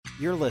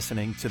You're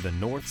listening to the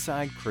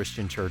Northside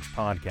Christian Church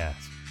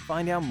podcast.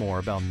 Find out more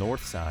about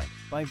Northside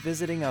by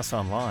visiting us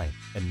online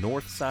at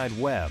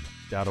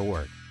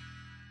northsideweb.org.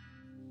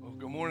 Well,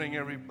 good morning,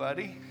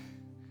 everybody.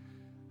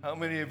 How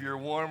many of you are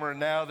warmer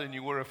now than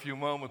you were a few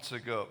moments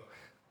ago?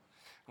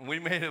 We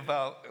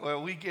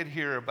get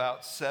here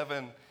about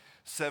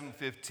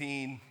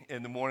 7:15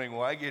 in the morning.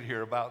 Well, I get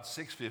here about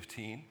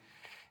 6:15,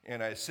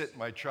 and I sit in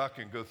my truck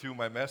and go through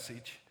my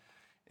message,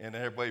 and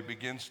everybody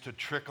begins to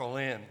trickle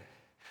in.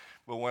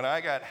 But when I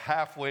got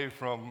halfway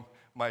from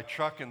my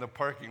truck in the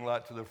parking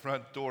lot to the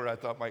front door, I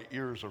thought my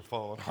ears are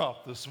falling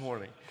off this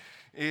morning.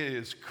 It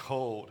is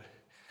cold.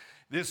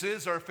 This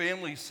is our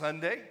Family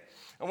Sunday.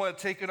 I want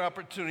to take an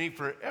opportunity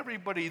for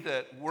everybody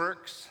that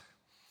works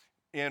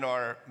in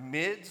our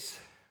mids,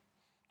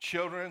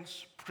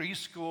 children's,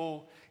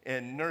 preschool,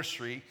 and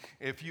nursery,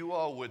 if you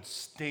all would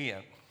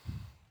stand.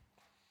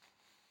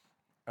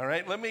 All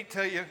right, let me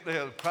tell you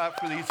the clap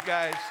for these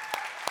guys.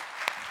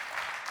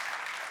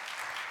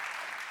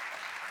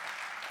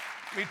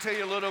 Let me tell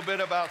you a little bit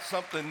about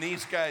something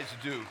these guys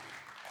do.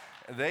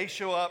 They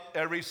show up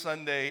every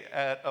Sunday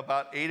at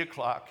about 8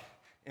 o'clock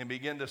and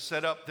begin to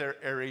set up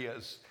their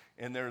areas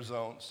in their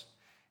zones.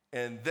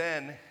 And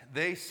then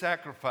they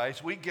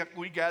sacrifice. We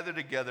gather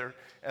together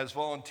as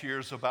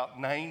volunteers about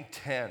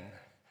 9:10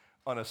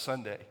 on a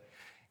Sunday.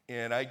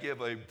 And I give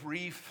a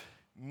brief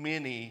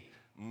mini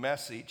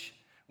message.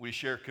 We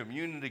share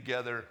communion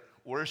together,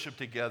 worship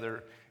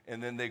together,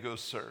 and then they go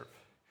serve.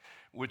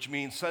 Which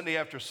means Sunday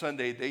after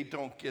Sunday, they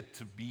don't get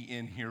to be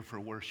in here for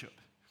worship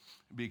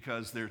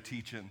because they're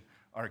teaching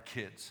our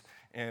kids.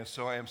 And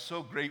so I am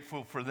so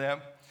grateful for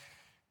them.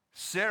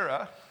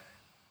 Sarah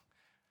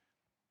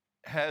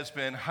has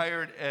been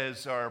hired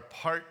as our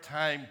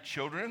part-time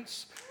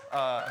children's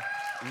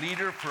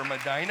leader for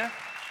Medina.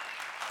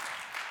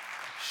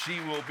 She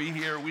will be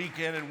here week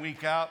in and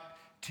week out,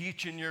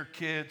 teaching your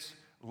kids,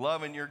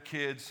 loving your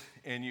kids,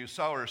 and you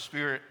saw her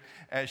spirit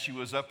as she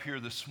was up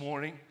here this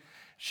morning.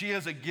 She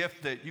has a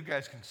gift that, you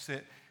guys can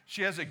sit,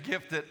 she has a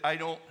gift that I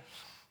don't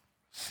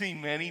see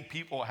many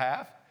people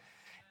have.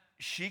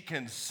 She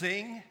can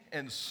sing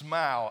and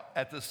smile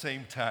at the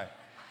same time.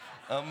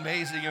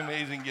 Amazing,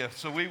 amazing gift.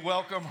 So we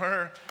welcome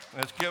her.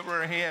 Let's give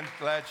her a hand.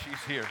 Glad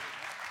she's here.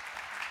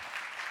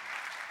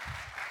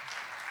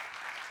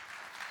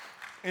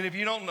 And if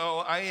you don't know,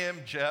 I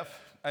am Jeff.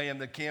 I am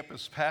the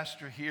campus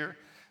pastor here.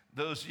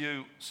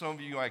 Some of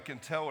you I can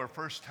tell are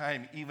first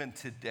time even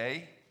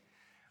today.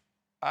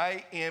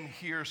 I am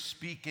here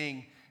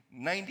speaking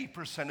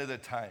 90% of the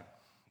time.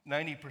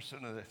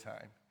 90% of the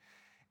time.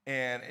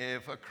 And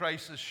if a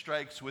crisis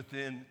strikes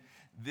within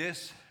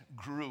this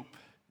group,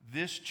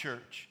 this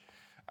church,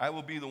 I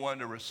will be the one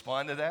to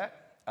respond to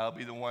that. I'll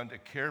be the one to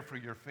care for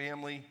your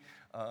family,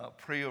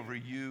 pray over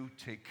you,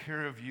 take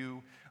care of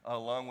you,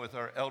 along with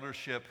our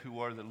eldership who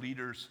are the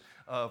leaders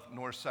of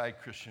Northside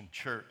Christian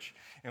Church.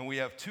 And we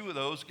have two of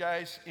those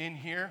guys in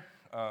here.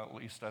 At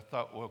least I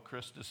thought, well,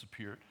 Chris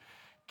disappeared.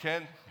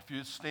 Ken, if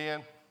you'd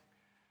stand.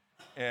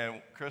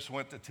 And Chris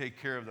went to take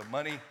care of the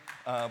money.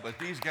 But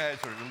these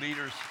guys are the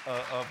leaders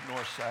of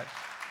Northside.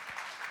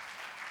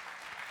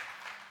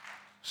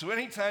 So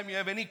anytime you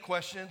have any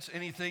questions,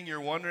 anything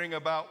you're wondering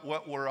about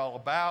what we're all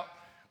about,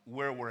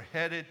 where we're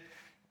headed,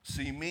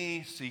 see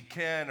me, see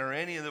Ken, or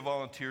any of the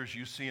volunteers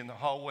you see in the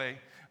hallway.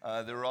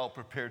 They're all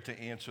prepared to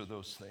answer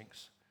those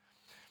things.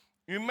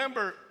 You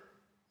remember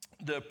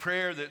the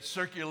prayer that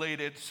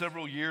circulated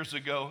several years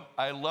ago?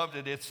 I loved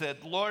it. It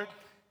said, Lord,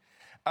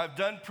 I've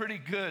done pretty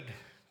good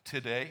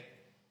today.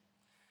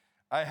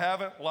 I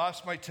haven't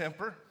lost my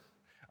temper.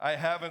 I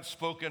haven't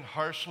spoken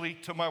harshly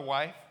to my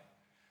wife.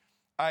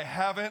 I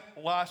haven't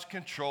lost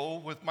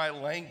control with my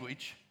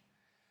language.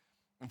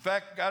 In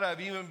fact, God, I've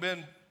even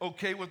been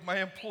okay with my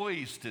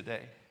employees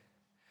today.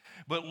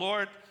 But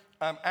Lord,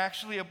 I'm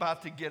actually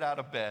about to get out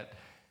of bed.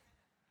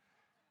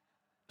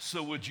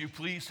 So would you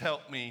please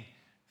help me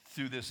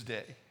through this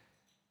day?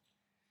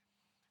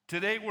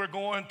 Today we're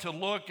going to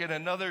look at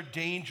another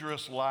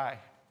dangerous lie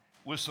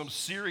with some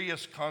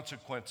serious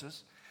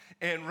consequences.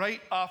 And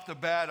right off the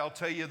bat, I'll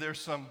tell you there's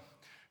some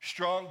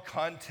strong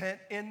content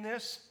in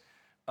this,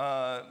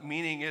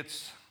 meaning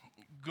it's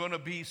going to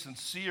be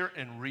sincere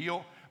and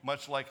real,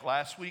 much like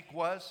last week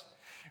was.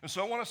 And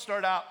so I want to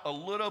start out a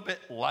little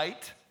bit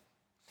light,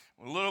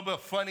 a little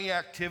bit funny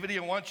activity.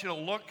 I want you to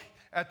look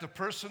at the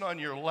person on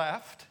your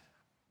left,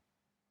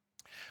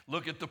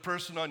 look at the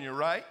person on your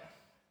right,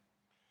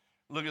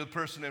 look at the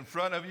person in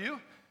front of you,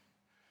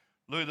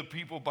 look at the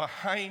people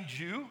behind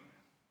you.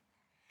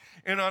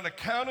 And on the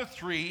count of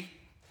 3,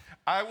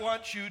 I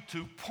want you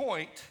to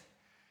point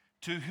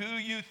to who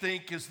you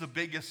think is the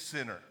biggest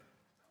sinner.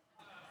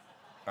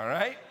 All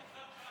right?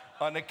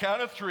 On the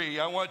count of 3,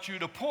 I want you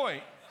to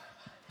point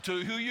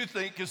to who you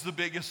think is the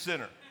biggest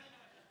sinner.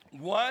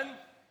 1,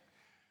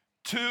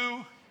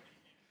 2,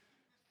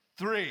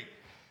 3.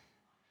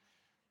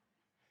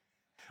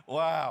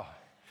 Wow.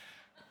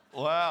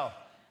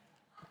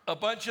 A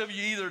bunch of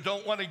you either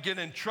don't want to get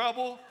in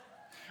trouble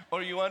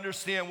or you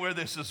understand where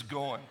this is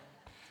going.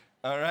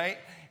 All right?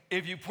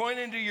 If you point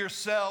into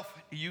yourself,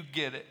 you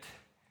get it.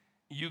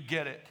 You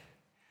get it.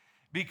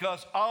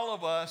 Because all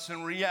of us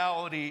in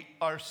reality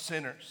are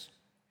sinners.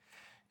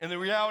 And the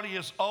reality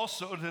is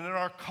also that in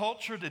our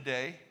culture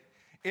today,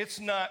 it's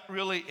not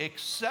really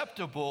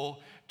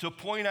acceptable to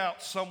point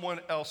out someone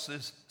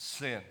else's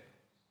sin.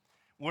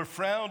 We're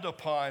frowned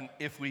upon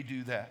if we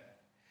do that.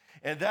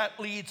 And that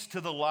leads to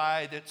the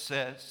lie that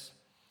says,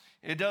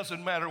 it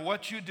doesn't matter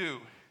what you do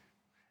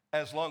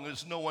as long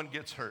as no one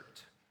gets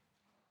hurt.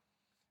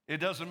 It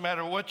doesn't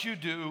matter what you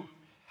do,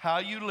 how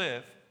you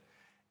live,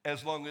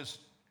 as long as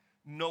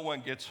no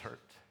one gets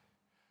hurt.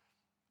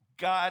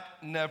 God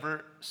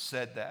never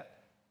said that.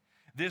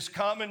 This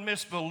common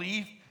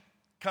misbelief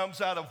comes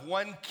out of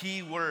one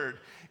key word,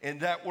 and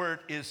that word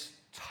is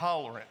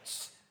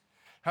tolerance.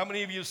 How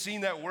many of you have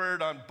seen that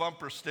word on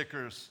bumper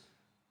stickers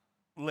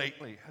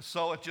lately? I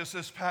saw it just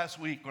this past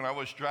week when I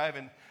was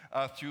driving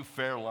through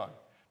Fairlawn.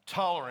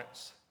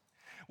 Tolerance.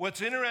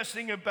 What's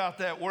interesting about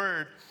that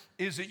word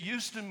is it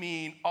used to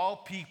mean all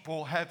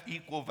people have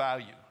equal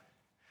value.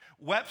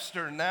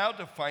 Webster now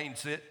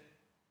defines it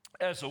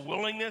as a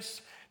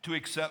willingness to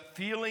accept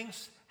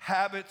feelings,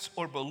 habits,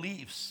 or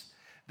beliefs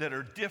that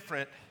are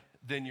different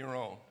than your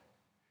own.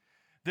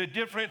 The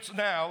difference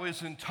now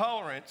is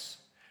intolerance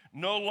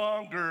no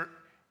longer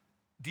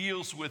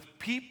deals with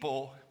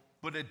people,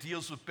 but it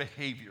deals with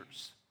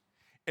behaviors.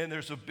 And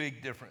there's a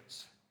big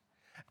difference.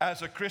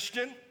 As a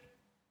Christian,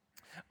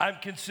 I'm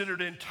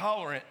considered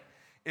intolerant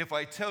if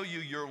I tell you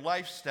your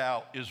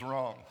lifestyle is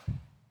wrong.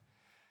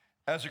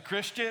 As a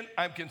Christian,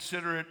 I'm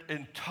considered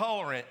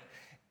intolerant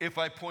if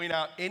I point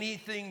out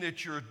anything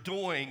that you're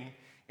doing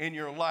in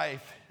your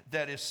life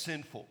that is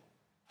sinful.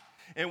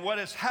 And what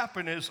has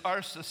happened is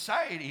our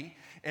society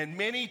and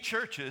many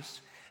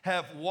churches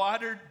have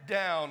watered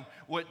down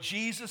what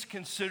Jesus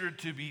considered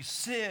to be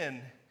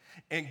sin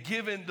and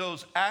given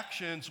those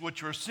actions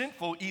which were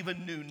sinful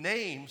even new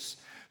names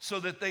so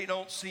that they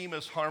don't seem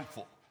as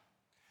harmful.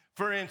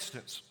 For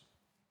instance,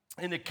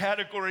 in the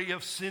category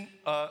of sin,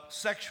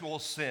 sexual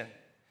sin,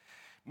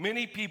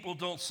 many people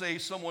don't say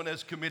someone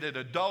has committed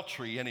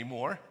adultery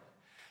anymore.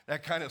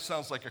 That kind of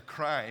sounds like a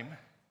crime.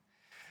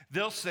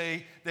 They'll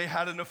say they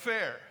had an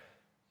affair.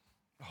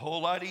 A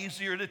whole lot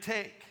easier to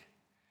take.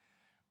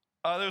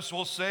 Others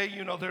will say,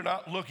 they're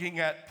not looking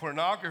at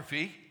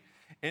pornography.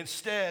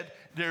 Instead,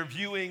 they're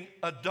viewing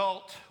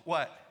adult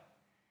what?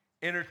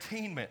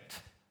 Entertainment.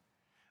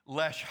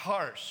 Less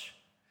harsh.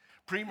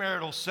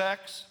 Premarital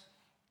sex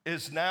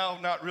is now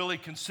not really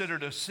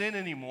considered a sin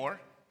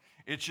anymore.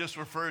 It's just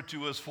referred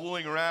to as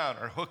fooling around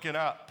or hooking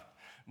up.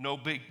 No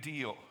big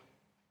deal.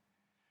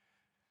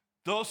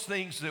 Those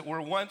things that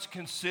were once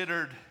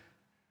considered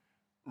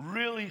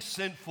really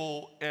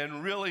sinful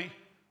and really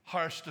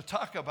harsh to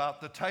talk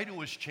about, the title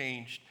was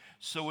changed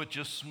so it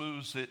just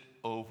smooths it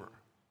over.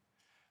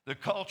 The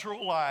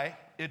cultural lie,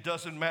 it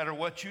doesn't matter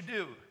what you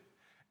do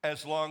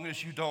as long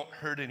as you don't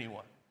hurt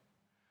anyone.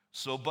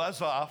 So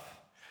buzz off,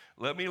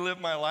 let me live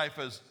my life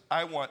as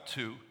I want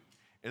to.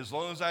 As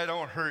long as I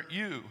don't hurt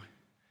you,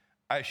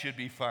 I should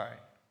be fine.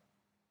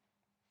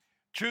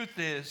 Truth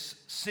is,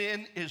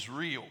 sin is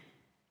real,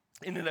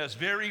 and it has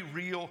very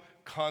real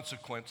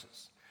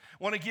consequences.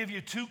 I want to give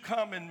you two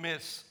common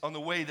myths on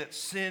the way that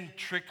sin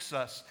tricks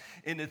us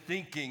into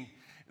thinking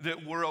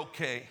that we're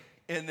okay.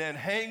 And then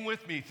hang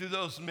with me through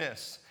those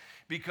myths,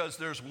 because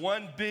there's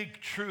one big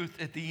truth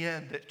at the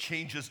end that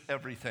changes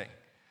everything.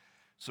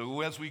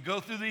 So as we go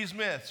through these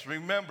myths,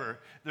 remember,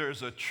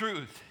 there's a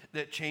truth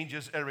that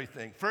changes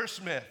everything.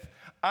 First myth,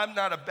 I'm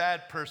not a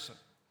bad person.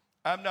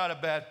 I'm not a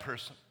bad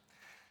person.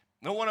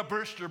 I don't want to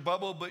burst your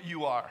bubble, but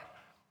you are.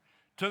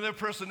 Turn to the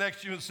person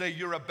next to you and say,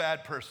 you're a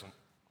bad person.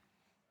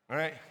 All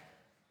right?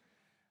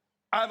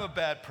 I'm a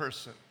bad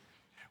person.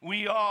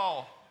 We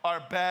all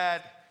are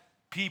bad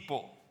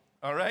people.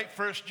 All right?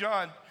 1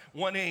 John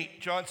 1:8,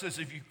 John says,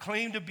 if you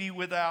claim to be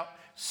without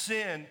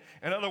sin,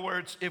 in other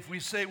words, if we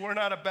say we're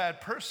not a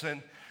bad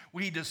person,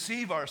 we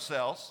deceive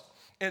ourselves,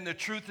 and the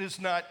truth is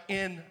not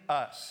in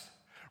us.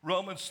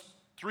 Romans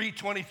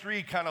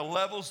 3:23 kind of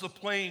levels the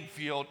playing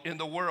field in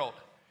the world.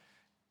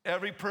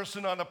 Every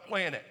person on the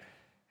planet.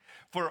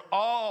 For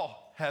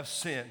all have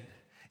sinned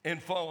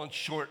and fallen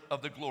short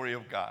of the glory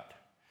of God.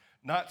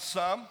 Not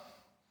some,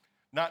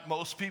 not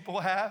most people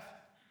have.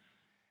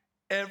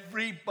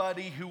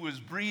 Everybody who is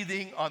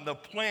breathing on the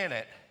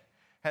planet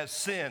has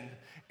sinned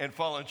and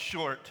fallen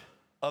short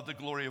of the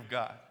glory of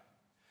God.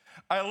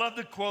 I love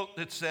the quote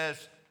that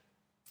says,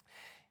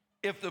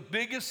 if the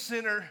biggest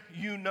sinner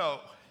you know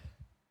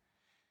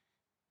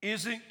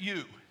isn't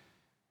you,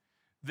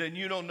 then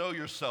you don't know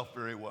yourself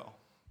very well.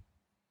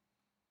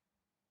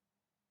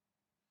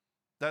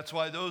 That's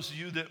why those of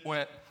you that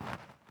went,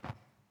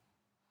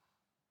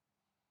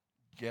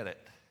 get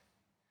it.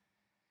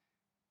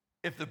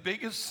 If the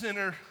biggest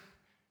sinner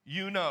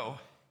you know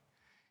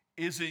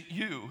isn't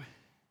you,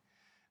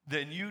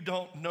 then you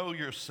don't know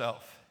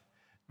yourself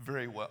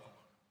very well.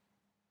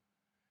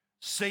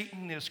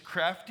 Satan is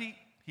crafty.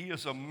 He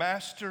is a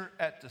master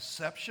at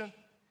deception.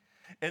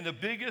 And the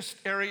biggest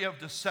area of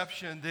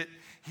deception that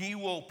he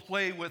will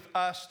play with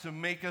us to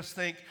make us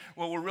think,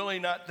 well, we're really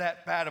not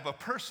that bad of a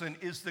person,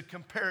 is the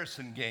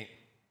comparison game.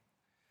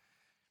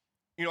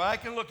 You know, I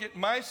can look at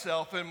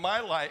myself and my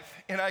life,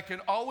 and I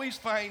can always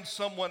find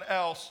someone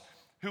else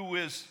who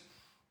is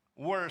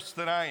worse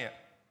than I am.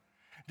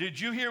 Did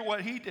you hear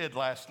what he did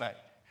last night?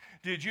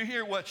 Did you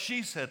hear what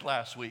she said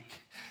last week?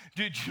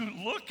 Did you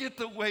look at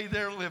the way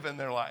they're living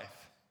their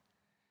life?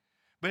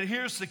 But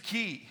here's the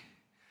key.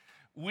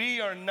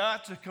 We are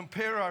not to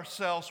compare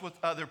ourselves with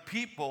other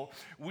people.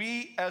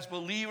 We, as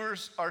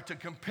believers, are to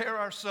compare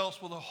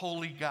ourselves with a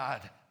holy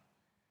God.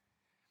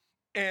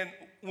 And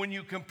when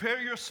you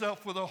compare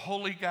yourself with a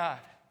holy God,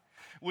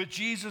 with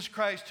Jesus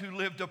Christ who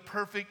lived a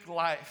perfect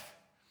life,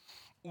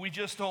 we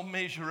just don't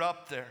measure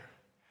up there.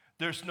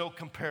 There's no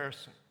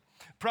comparison.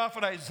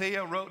 Prophet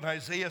Isaiah wrote in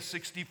Isaiah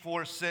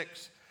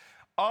 64:6,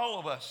 all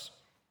of us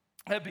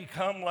have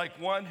become like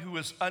one who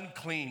is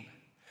unclean.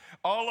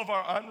 All of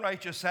our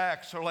unrighteous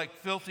acts are like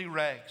filthy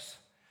rags.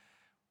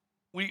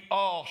 We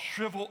all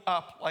shrivel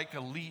up like a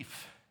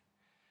leaf,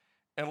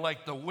 and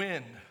like the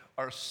wind,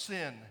 our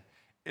sin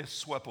is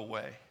swept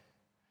away.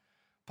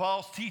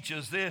 Paul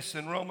teaches this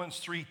in Romans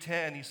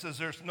 3:10. He says,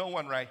 there's no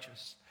one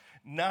righteous,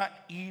 not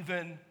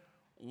even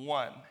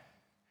one.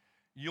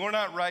 You're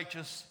not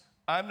righteous.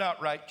 I'm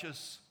not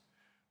righteous.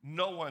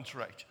 No one's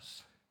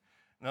righteous.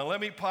 Now,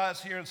 let me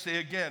pause here and say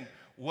again,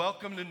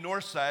 welcome to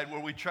Northside, where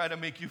we try to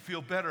make you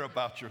feel better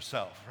about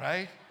yourself,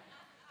 right?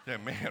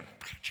 Man,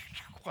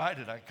 why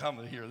did I come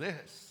to hear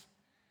this?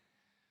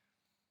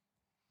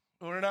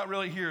 We're not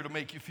really here to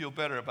make you feel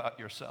better about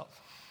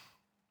yourself.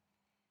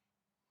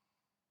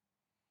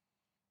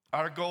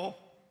 Our goal,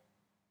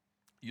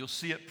 you'll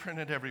see it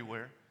printed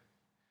everywhere,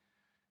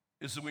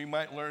 is that we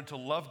might learn to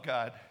love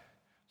God,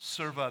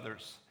 serve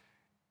others,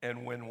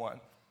 and win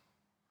one.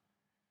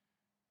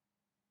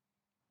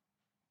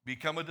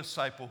 Become a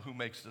disciple who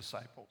makes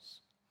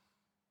disciples.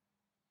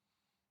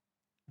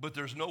 But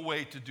there's no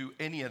way to do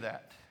any of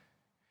that,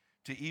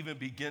 to even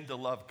begin to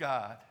love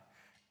God,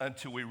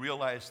 until we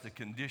realize the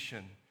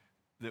condition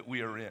that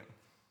we are in.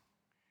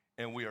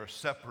 And we are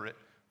separate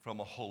from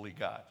a holy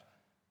God.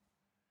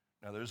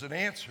 Now, there's an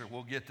answer.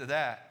 We'll get to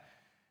that.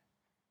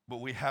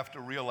 But we have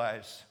to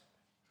realize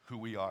who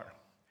we are.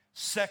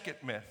 Second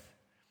myth.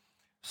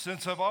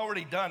 Since I've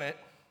already done it,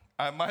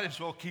 I might as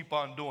well keep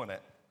on doing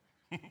it.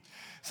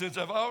 Since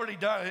I've already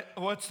done it,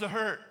 what's the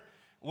hurt?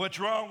 What's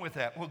wrong with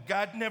that? Well,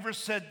 God never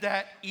said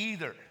that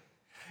either.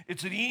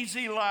 It's an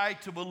easy lie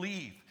to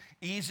believe,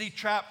 easy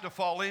trap to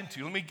fall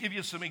into. Let me give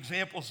you some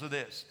examples of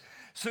this.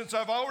 Since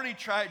I've already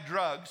tried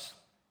drugs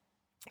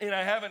and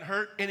I haven't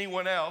hurt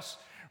anyone else,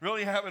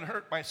 really haven't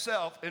hurt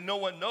myself, and no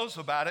one knows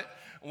about it,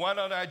 why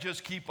don't I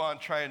just keep on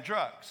trying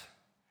drugs?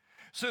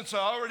 Since I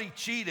already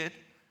cheated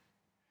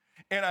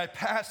and I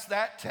passed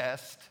that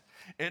test,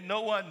 and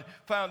no one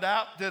found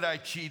out that I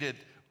cheated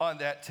on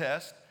that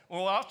test,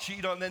 well, I'll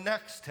cheat on the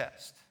next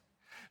test.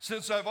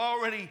 Since I've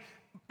already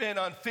been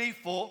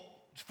unfaithful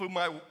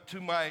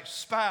to my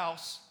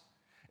spouse,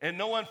 and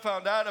no one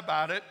found out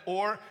about it,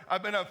 or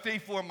I've been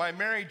unfaithful and my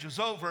marriage is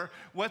over,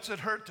 what's it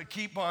hurt to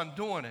keep on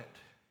doing it?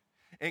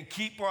 And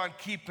keep on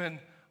keeping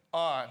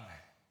on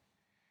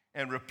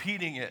and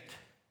repeating it.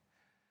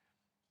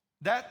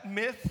 That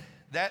myth,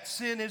 that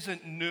sin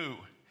isn't new.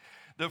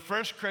 The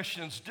first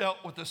Christians dealt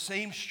with the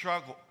same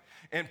struggle.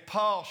 And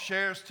Paul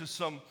shares to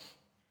some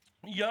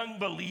young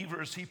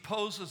believers, he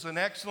poses an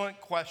excellent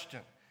question.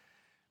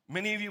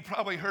 Many of you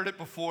probably heard it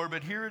before,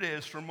 but here it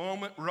is from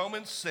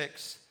Romans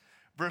 6,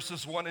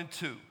 verses 1 and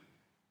 2.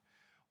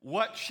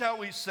 What shall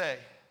we say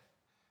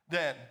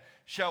then?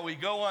 Shall we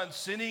go on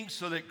sinning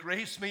so that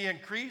grace may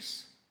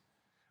increase?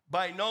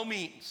 By no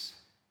means.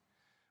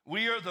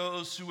 We are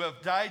those who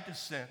have died to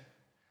sin.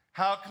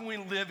 How can we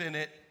live in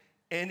it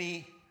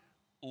any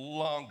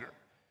longer?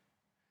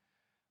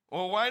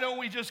 Well, why don't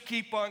we just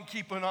keep on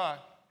keeping on?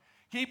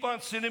 Keep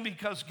on sinning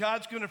because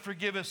God's going to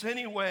forgive us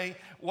anyway.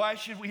 Why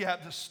should we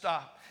have to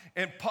stop?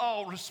 And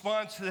Paul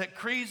responds to that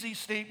crazy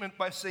statement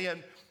by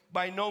saying,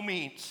 by no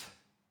means.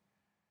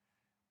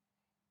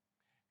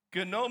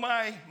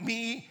 Gnomai,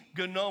 me,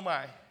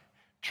 gnomai.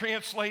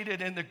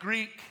 Translated in the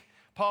Greek,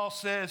 Paul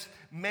says,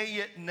 may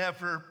it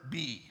never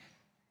be.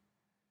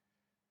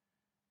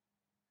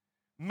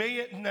 May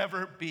it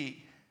never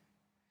be.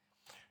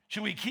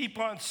 Should we keep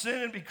on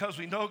sinning because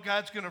we know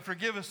God's going to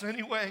forgive us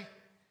anyway?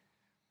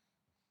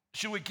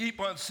 Should we keep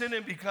on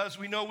sinning because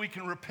we know we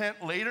can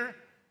repent later?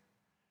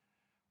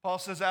 Paul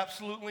says,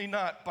 absolutely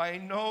not. By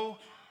no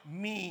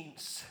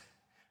means.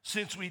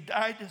 Since we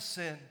died to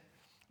sin,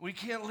 we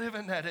can't live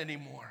in that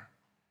anymore.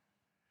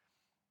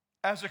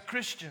 As a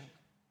Christian,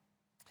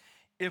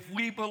 if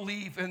we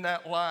believe in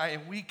that lie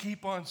and we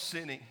keep on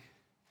sinning,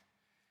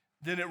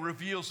 then it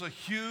reveals a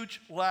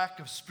huge lack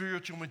of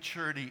spiritual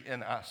maturity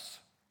in us.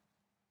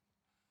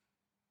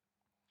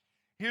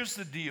 Here's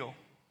the deal.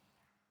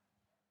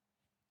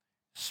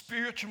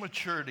 Spiritual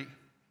maturity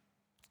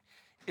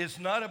is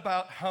not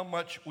about how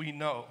much we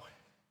know.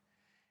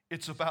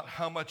 It's about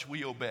how much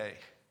we obey.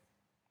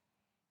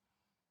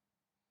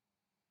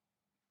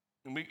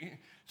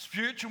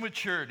 Spiritual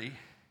maturity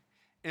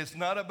is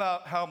not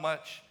about how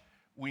much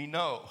we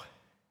know.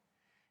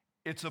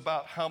 It's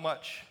about how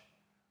much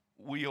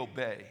we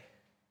obey.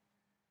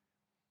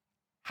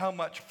 How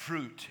much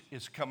fruit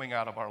is coming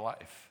out of our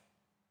life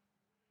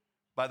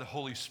by the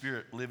Holy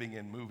Spirit living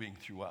and moving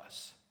through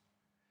us.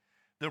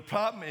 The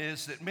problem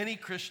is that many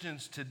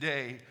Christians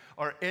today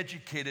are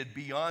educated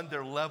beyond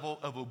their level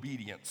of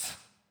obedience,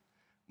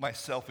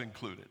 myself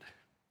included.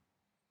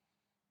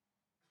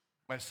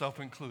 Myself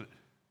included.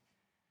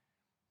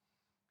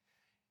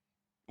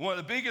 One of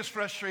the biggest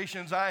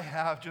frustrations I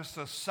have, just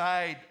a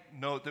side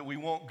note that we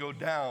won't go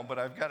down, but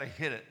I've got to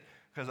hit it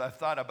because I've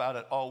thought about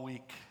it all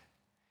week.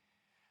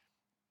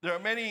 There are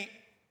many,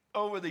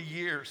 over the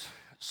years,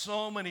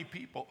 so many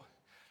people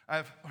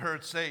I've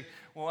heard say,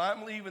 well,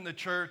 I'm leaving the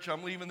church,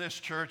 I'm leaving this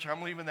church,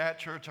 I'm leaving that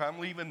church, I'm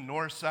leaving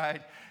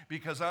Northside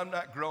because I'm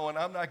not growing,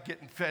 I'm not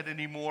getting fed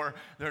anymore,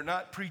 they're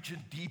not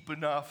preaching deep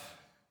enough.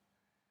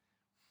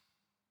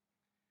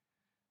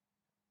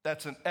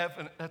 That's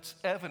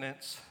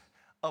evidence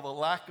of a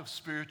lack of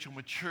spiritual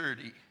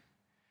maturity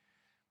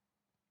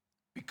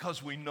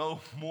because we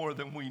know more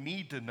than we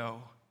need to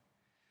know,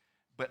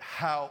 but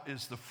how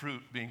is the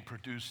fruit being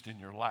produced in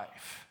your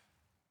life?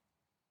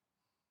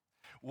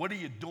 What are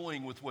you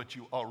doing with what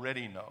you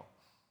already know?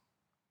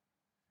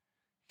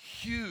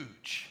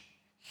 Huge,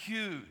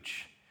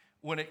 huge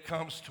when it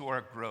comes to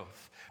our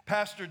growth.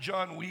 Pastor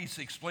John Weiss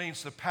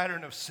explains the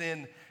pattern of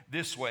sin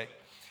this way.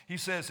 He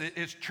says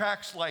it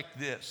tracks like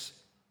this.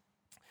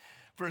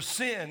 For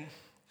sin,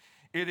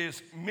 it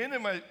is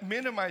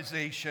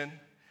minimization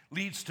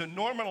leads to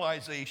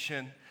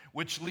normalization,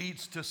 which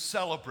leads to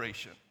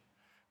celebration.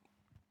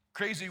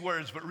 Crazy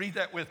words, but read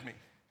that with me.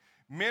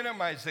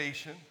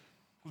 Minimization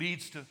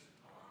leads to,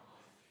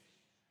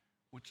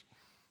 which,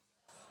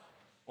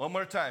 one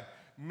more time.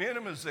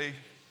 Minimization.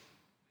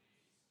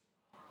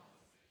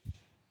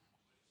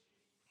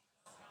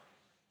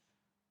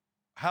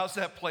 How's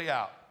that play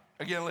out?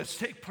 Again, let's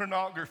take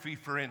pornography,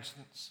 for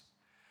instance.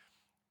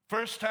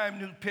 First time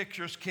nude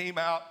pictures came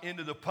out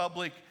into the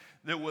public,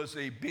 there was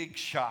a big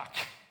shock.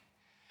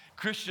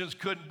 Christians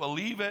couldn't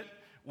believe it,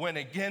 went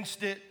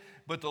against it,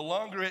 but the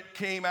longer it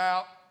came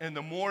out and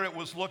the more it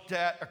was looked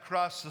at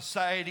across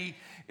society,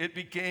 it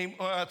became,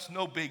 oh, it's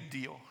no big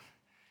deal.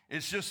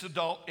 It's just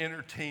adult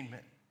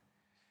entertainment.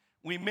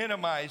 We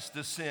minimized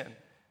the sin.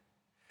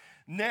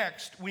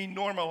 Next, we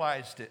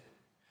normalized it.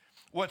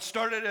 What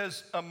started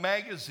as a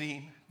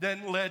magazine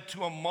then led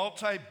to a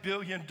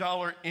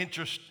multi-billion-dollar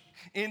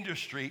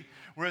industry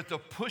where at the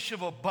push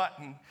of a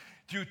button,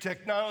 through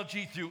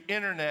technology, through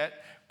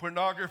internet,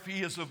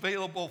 pornography is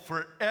available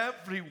for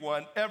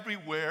everyone,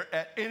 everywhere,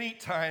 at any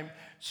time.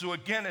 So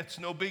again, it's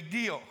no big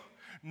deal.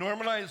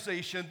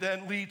 Normalization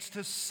then leads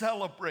to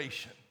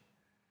celebration.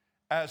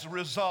 As a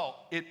result,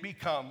 it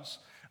becomes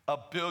a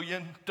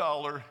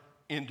billion-dollar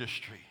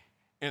industry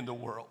in the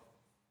world.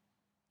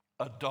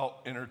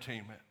 Adult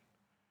entertainment.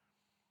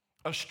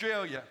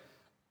 Australia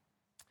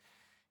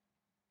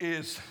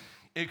is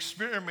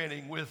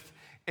experimenting with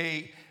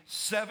a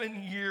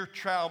 7-year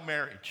trial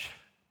marriage.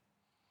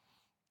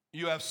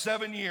 You have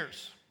 7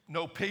 years,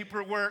 no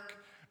paperwork,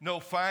 no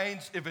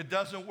fines. If it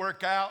doesn't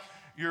work out,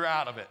 you're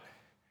out of it.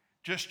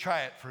 Just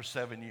try it for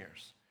 7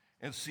 years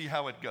and see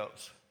how it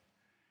goes.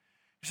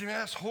 You say, man,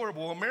 that's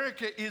horrible.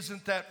 America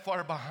isn't that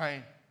far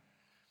behind.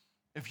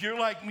 If you're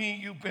like me,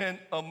 you've been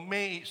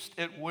amazed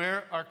at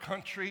where our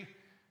country,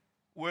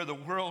 where the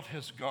world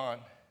has gone.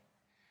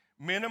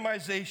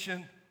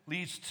 Minimization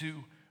leads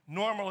to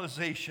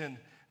normalization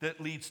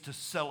that leads to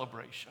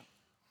celebration.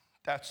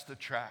 That's the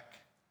track.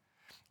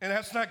 And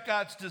that's not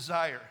God's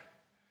desire.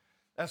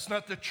 That's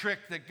not the trick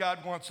that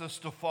God wants us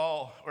to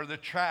fall, or the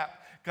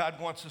trap God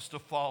wants us to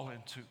fall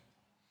into.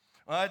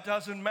 Well, it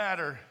doesn't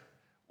matter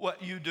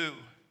what you do,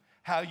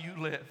 how you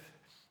live.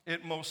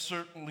 It most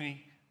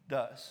certainly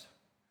does.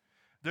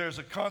 There's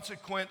a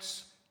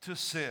consequence to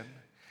sin,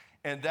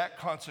 and that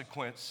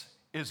consequence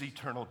is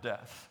eternal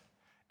death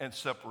and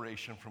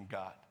separation from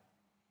God.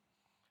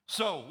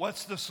 So,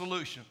 what's the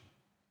solution?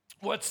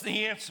 What's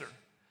the answer?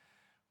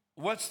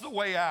 What's the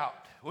way out?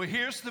 Well,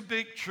 here's the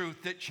big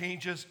truth that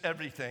changes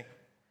everything.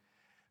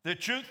 The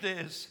truth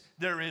is,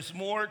 there is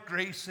more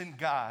grace in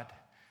God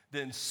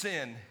than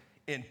sin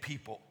in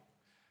people.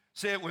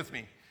 Say it with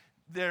me.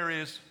 There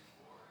is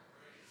more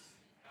grace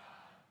in God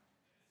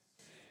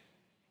than sin.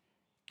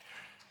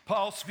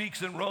 Paul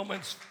speaks in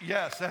Romans.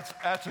 Yes,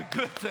 that's a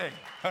good thing,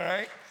 all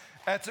right?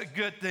 That's a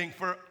good thing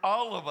for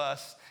all of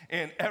us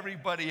and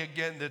everybody,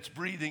 again, that's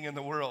breathing in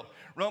the world.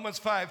 Romans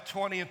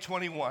 5:20 and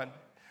 21.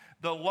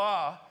 The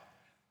law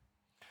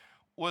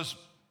was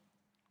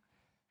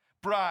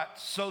brought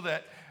so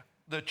that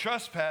the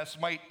trespass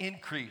might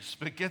increase.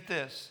 But get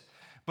this.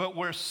 But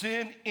where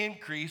sin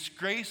increased,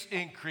 grace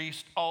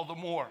increased all the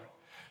more.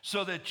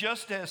 So that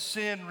just as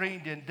sin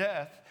reigned in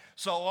death,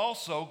 so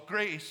also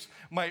grace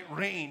might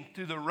reign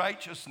through the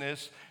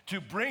righteousness to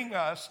bring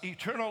us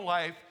eternal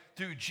life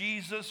through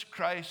Jesus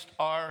Christ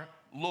our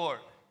Lord.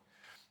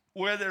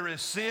 Where there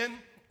is sin,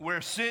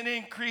 where sin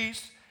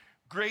increased,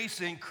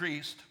 grace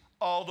increased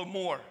all the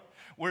more.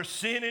 Where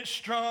sin is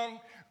strong,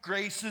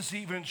 grace is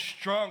even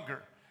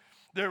stronger.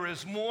 There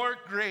is more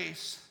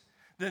grace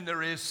than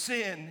there is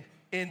sin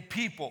in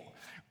people.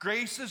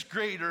 Grace is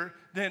greater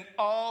than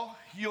all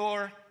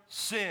your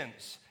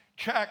sins.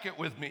 Track it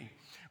with me.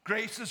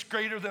 Grace is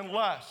greater than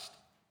lust.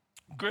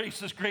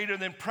 Grace is greater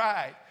than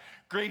pride.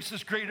 Grace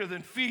is greater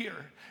than fear.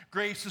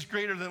 Grace is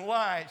greater than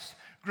lies.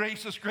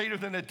 Grace is greater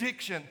than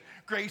addiction.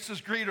 Grace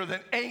is greater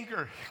than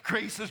anger.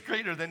 Grace is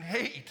greater than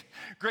hate.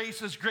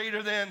 Grace is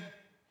greater than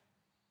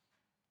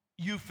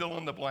you fill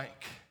in the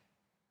blank.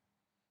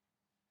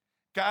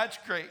 God's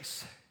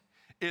grace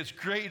is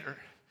greater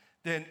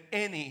than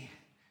any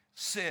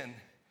sin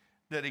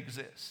that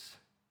exists.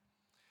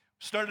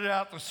 Started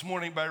out this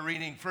morning by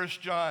reading 1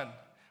 John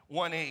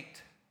 1:8,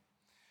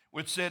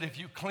 which said, if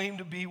you claim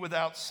to be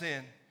without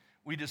sin,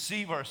 we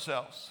deceive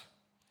ourselves,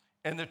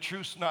 and the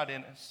truth's not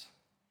in us.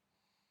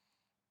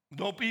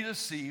 Don't be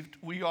deceived.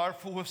 We are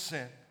full of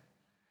sin.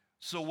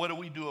 So what do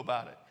we do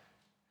about it?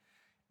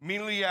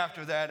 Immediately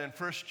after that, in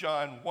 1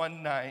 John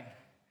 1:9,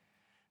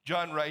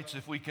 John writes,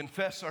 if we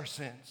confess our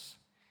sins,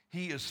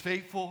 he is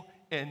faithful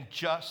and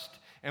just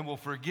and will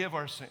forgive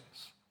our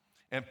sins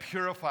and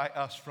purify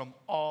us from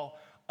all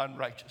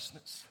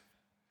unrighteousness.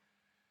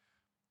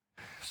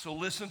 So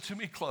listen to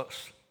me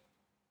close.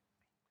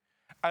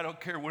 I don't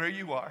care where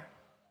you are.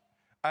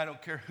 I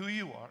don't care who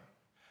you are.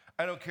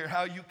 I don't care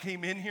how you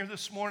came in here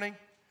this morning.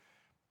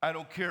 I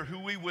don't care who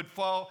we would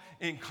fall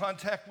in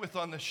contact with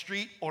on the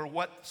street or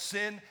what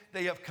sin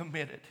they have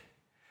committed.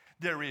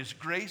 There is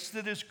grace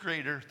that is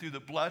greater through the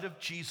blood of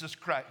Jesus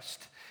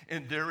Christ,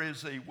 and there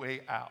is a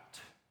way out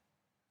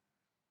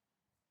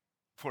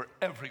for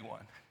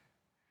everyone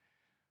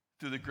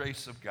through the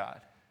grace of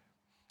God.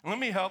 Let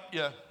me help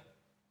you.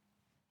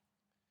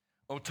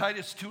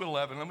 Titus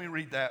 2:11, let me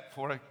read that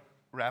before I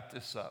wrap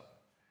this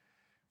up.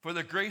 For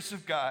the grace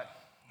of God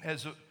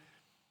has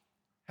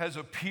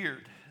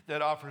appeared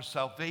that offers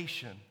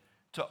salvation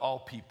to all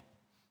people.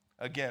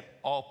 Again,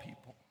 all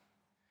people.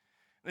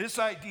 This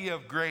idea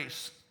of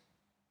grace,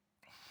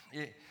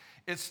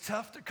 it's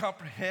tough to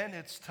comprehend.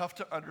 It's tough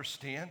to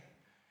understand.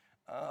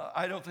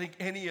 I don't think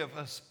any of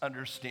us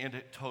understand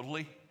it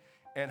totally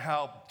and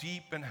how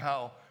deep and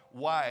how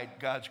wide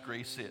God's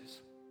grace is.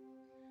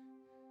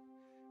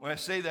 When I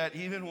say that,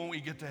 even when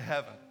we get to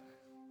heaven,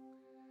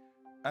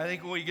 I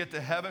think when we get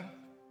to heaven,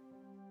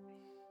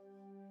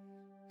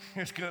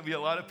 there's going to be a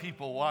lot of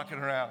people walking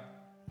around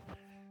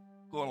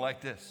going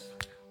like this.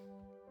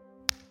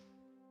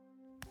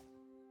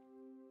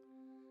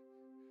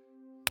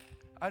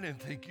 I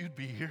didn't think you'd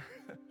be here.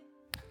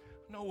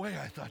 No way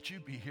I thought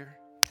you'd be here.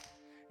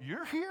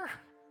 You're here?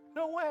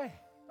 No way.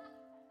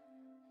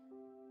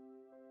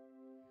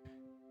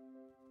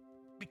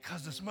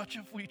 Because as much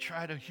as we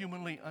try to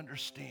humanly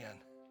understand,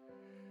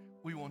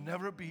 we will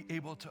never be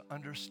able to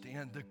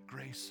understand the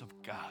grace of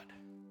God.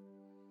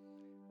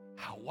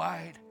 How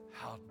wide,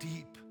 how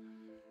deep,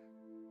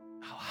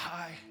 how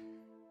high.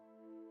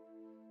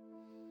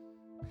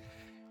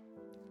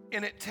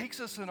 And it takes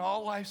us in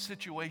all life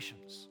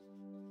situations.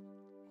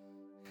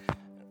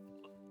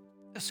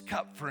 This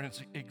cup, for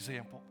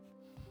example,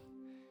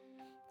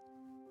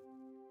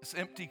 this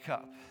empty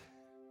cup.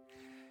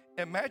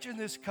 Imagine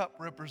this cup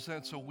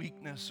represents a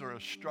weakness or a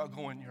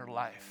struggle in your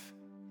life,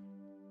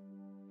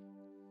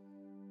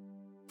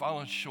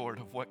 falling short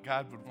of what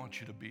God would want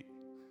you to be.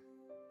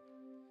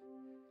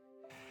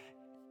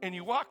 And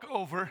you walk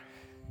over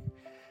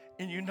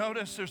and you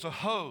notice there's a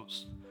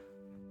hose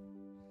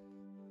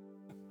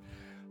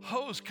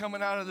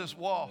coming out of this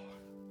wall.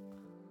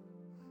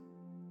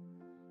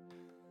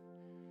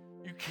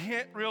 You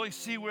can't really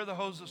see where the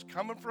hose is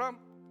coming from.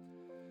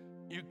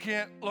 You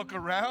can't look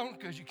around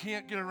because you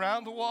can't get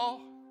around the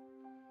wall.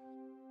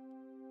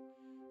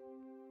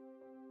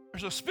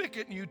 There's a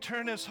spigot and you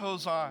turn this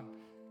hose on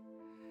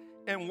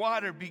and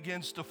water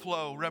begins to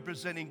flow,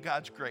 representing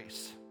God's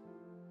grace.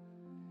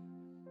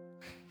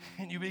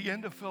 And you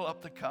begin to fill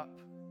up the cup.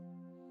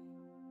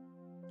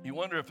 You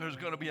wonder if there's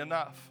going to be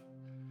enough.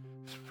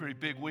 It's a pretty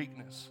big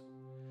weakness.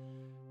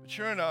 But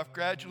sure enough,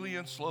 gradually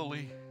and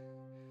slowly,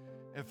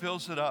 it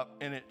fills it up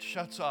and it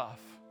shuts off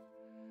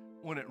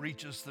when it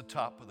reaches the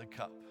top of the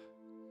cup.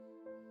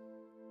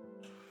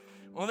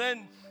 Well,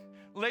 then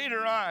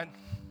later on,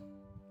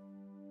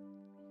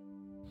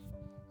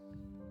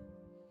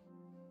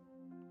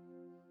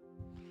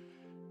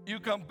 you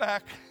come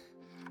back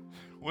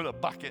with a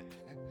bucket.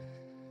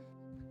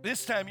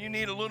 This time you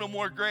need a little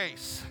more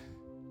grace.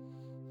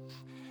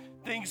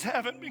 Things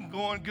haven't been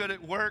going good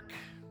at work.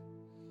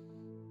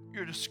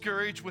 You're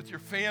discouraged with your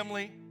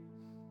family.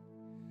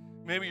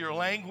 Maybe your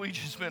language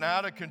has been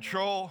out of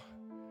control.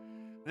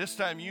 This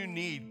time you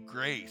need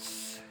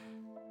grace.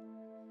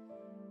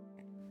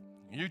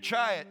 You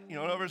try it. You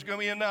don't know if there's going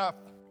to be enough.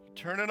 You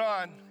turn it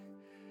on.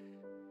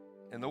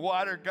 And the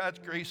water, God's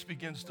grace,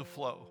 begins to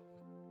flow.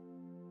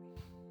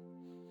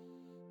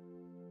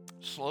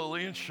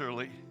 Slowly and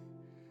surely,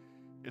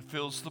 it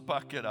fills the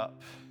bucket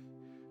up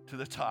to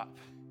the top.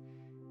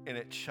 And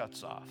it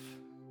shuts off.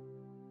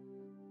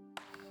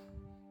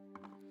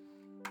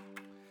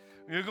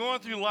 You're going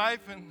through life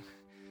and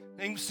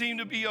things seem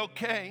to be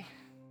okay.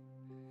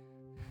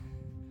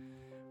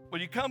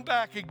 But you come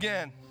back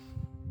again.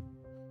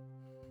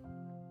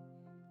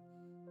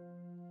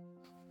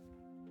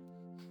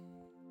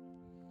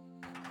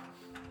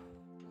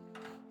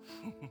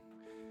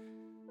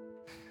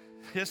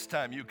 This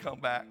time you come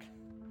back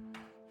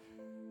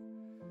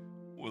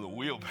with a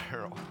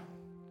wheelbarrow.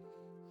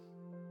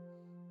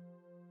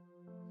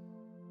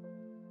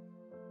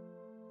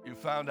 You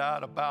found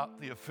out about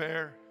the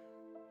affair,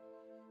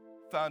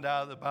 found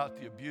out about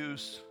the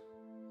abuse.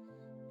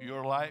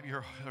 Your life,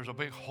 there's a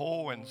big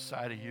hole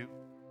inside of you.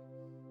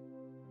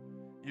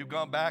 You've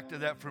gone back to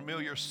that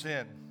familiar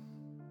sin.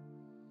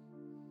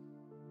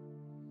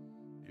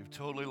 You've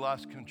totally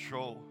lost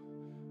control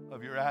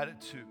of your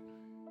attitude.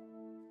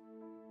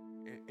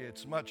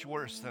 It's much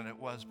worse than it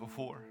was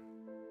before.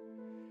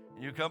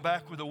 You come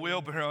back with a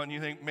wheelbarrow and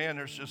you think, man,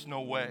 there's just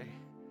no way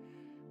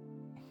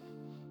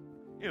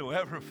you'll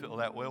ever fill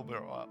that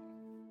wheelbarrow up.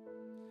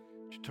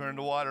 You turn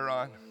the water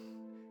on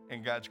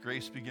and God's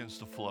grace begins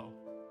to flow.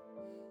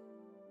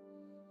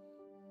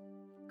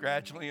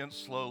 Gradually and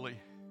slowly,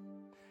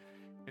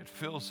 it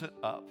fills it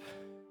up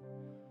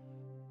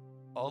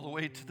all the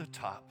way to the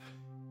top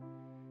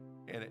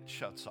and it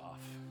shuts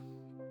off.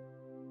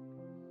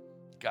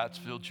 God's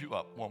filled you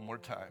up one more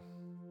time.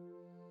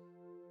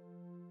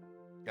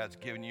 God's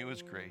given you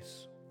his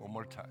grace one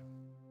more time.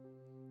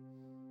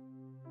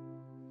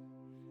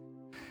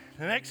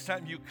 The next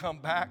time you come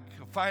back,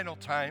 a final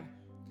time,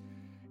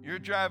 you're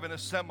driving a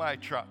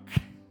semi-truck.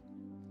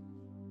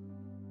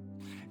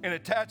 And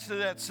attached to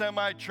that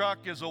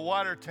semi-truck is a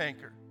water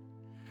tanker.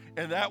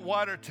 And that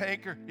water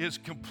tanker is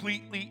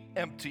completely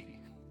empty.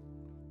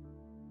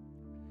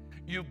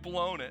 You've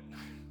blown it.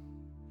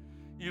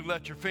 You've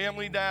let your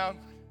family down.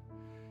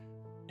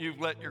 You've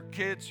let your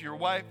kids, your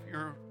wife,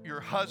 your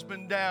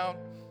husband down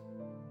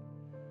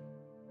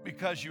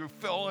because you've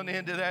fallen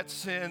into that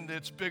sin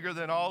that's bigger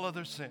than all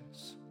other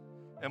sins.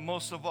 And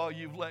most of all,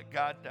 you've let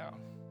God down.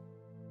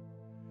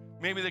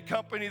 Maybe the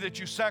company that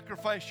you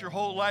sacrificed your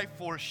whole life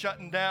for is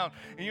shutting down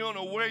and you don't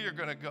know where you're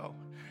going to go.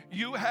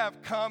 You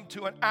have come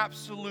to an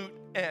absolute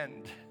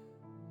end.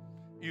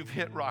 You've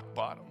hit rock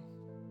bottom.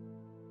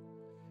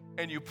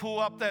 And you pull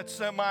up that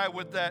semi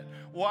with that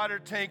water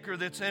tanker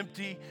that's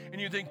empty, and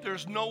you think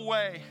there's no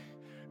way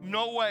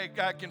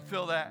God can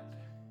fill that.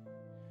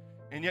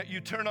 And yet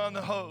you turn on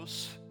the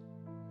hose,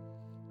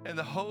 and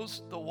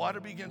the water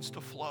begins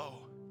to flow.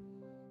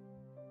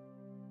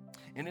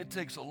 And it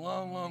takes a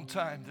long, long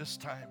time this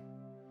time.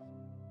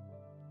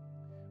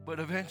 But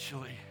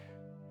eventually,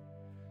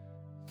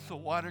 the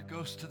water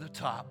goes to the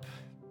top,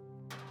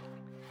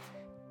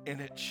 and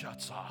it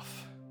shuts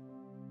off.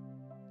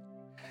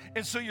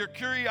 And so your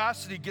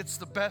curiosity gets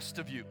the best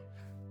of you.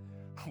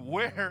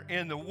 Where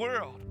in the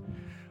world?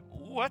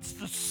 What's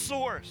the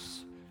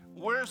source?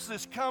 Where's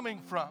this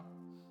coming from?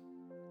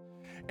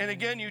 And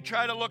again, you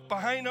try to look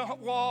behind the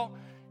wall.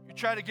 You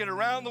try to get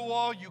around the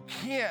wall. You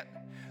can't.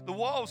 The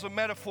wall is a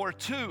metaphor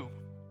too.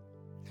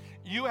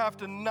 You have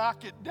to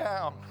knock it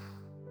down.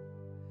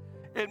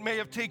 It may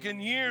have taken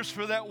years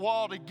for that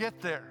wall to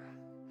get there,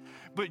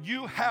 but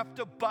you have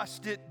to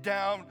bust it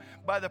down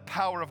by the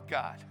power of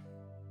God.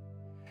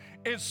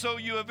 And so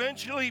you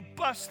eventually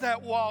bust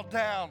that wall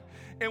down.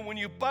 And when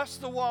you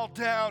bust the wall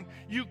down,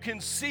 you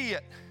can see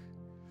it.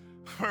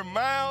 For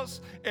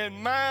miles and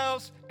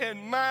miles and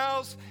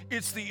miles,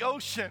 it's the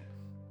ocean.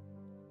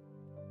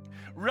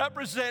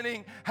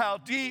 Representing how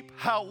deep,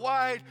 how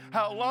wide,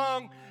 how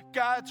long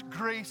God's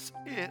grace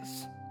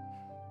is.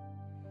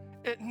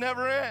 It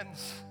never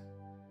ends.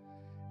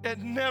 It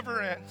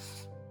never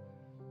ends.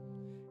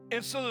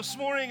 And so this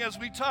morning, as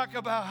we talk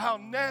about how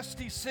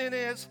nasty sin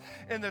is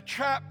and the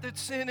trap that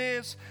sin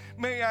is,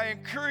 may I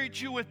encourage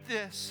you with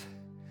this.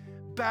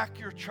 Back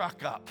your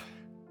truck up.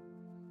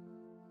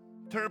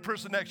 Turn to the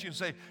person next to you and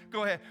say,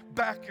 go ahead,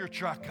 back your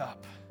truck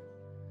up.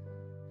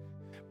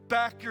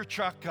 Back your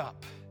truck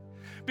up.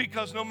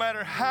 Because no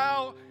matter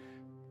how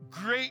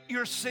great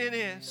your sin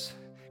is,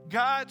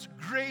 God's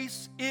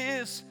grace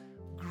is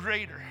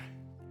greater.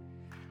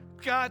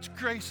 God's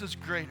grace is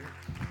greater.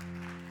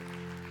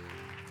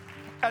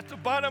 At the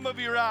bottom of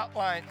your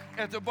outline,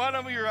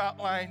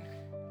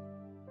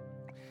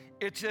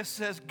 it just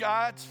says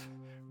God's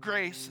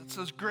grace. It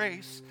says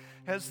grace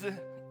has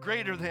the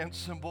greater than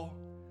symbol.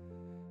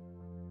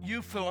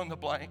 You fill in the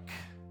blank.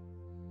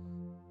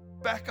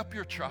 Back up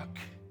your truck.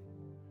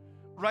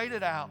 Write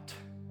it out.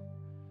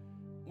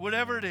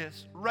 Whatever it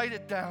is, write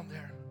it down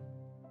there.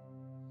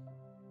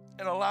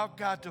 And allow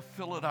God to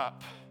fill it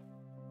up.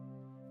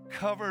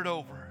 Cover it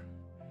over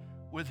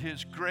with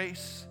his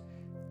grace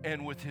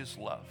and with his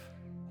love.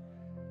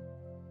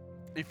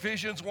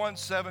 Ephesians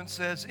 1:7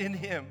 says, in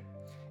him,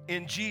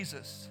 in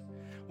Jesus,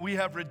 we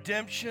have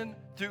redemption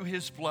through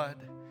his blood,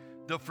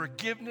 the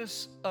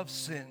forgiveness of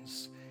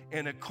sins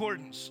in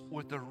accordance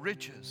with the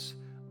riches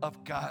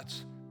of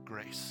God's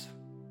grace.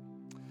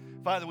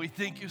 Father, we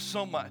thank you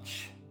so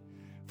much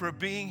for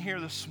being here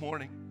this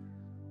morning.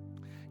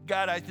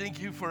 God, I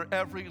thank you for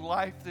every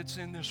life that's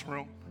in this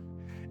room.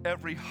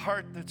 every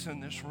heart that's in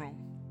this room.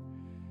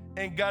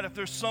 And God, if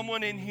there's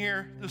someone in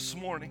here this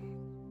morning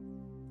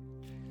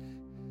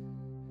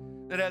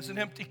that has an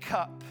empty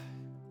cup,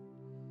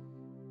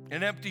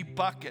 an empty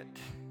bucket,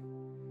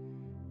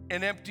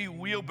 an empty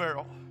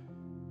wheelbarrow,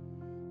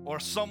 or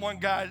someone,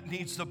 God,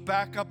 needs to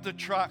back up the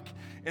truck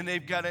and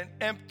they've got an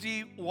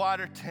empty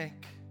water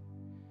tank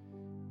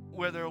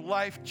where their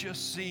life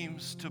just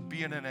seems to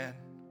be in an end.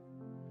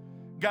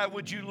 God,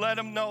 would you let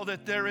them know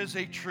that there is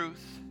a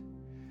truth,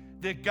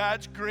 that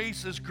God's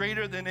grace is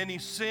greater than any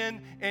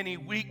sin, any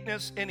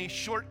weakness, any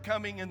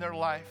shortcoming in their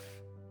life.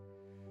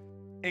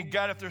 And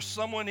God, if there's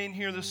someone in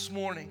here this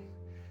morning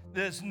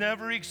that has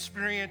never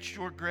experienced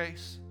your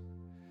grace,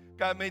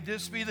 God, may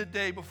this be the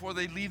day before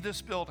they leave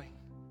this building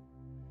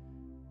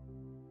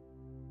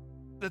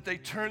that they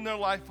turn their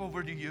life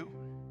over to you,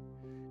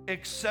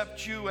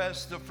 accept you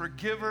as the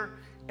forgiver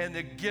and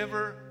the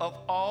giver of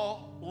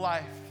all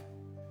life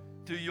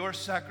through your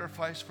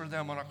sacrifice for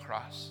them on a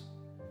cross.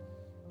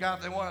 God,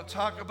 if they want to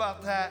talk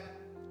about that,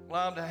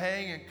 allow them to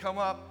hang and come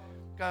up.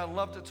 God, I'd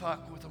love to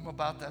talk with them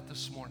about that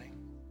this morning.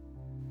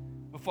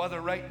 But Father,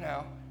 right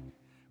now,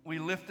 we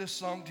lift this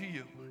song to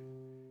you,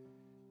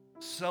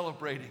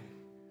 celebrating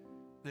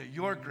that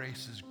your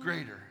grace is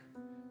greater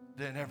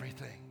than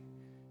everything.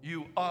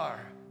 You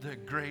are the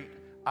great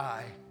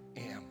I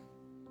am.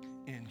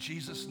 In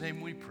Jesus'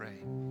 name we pray.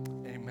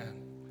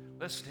 Amen.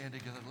 Let's stand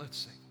together. Let's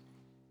sing.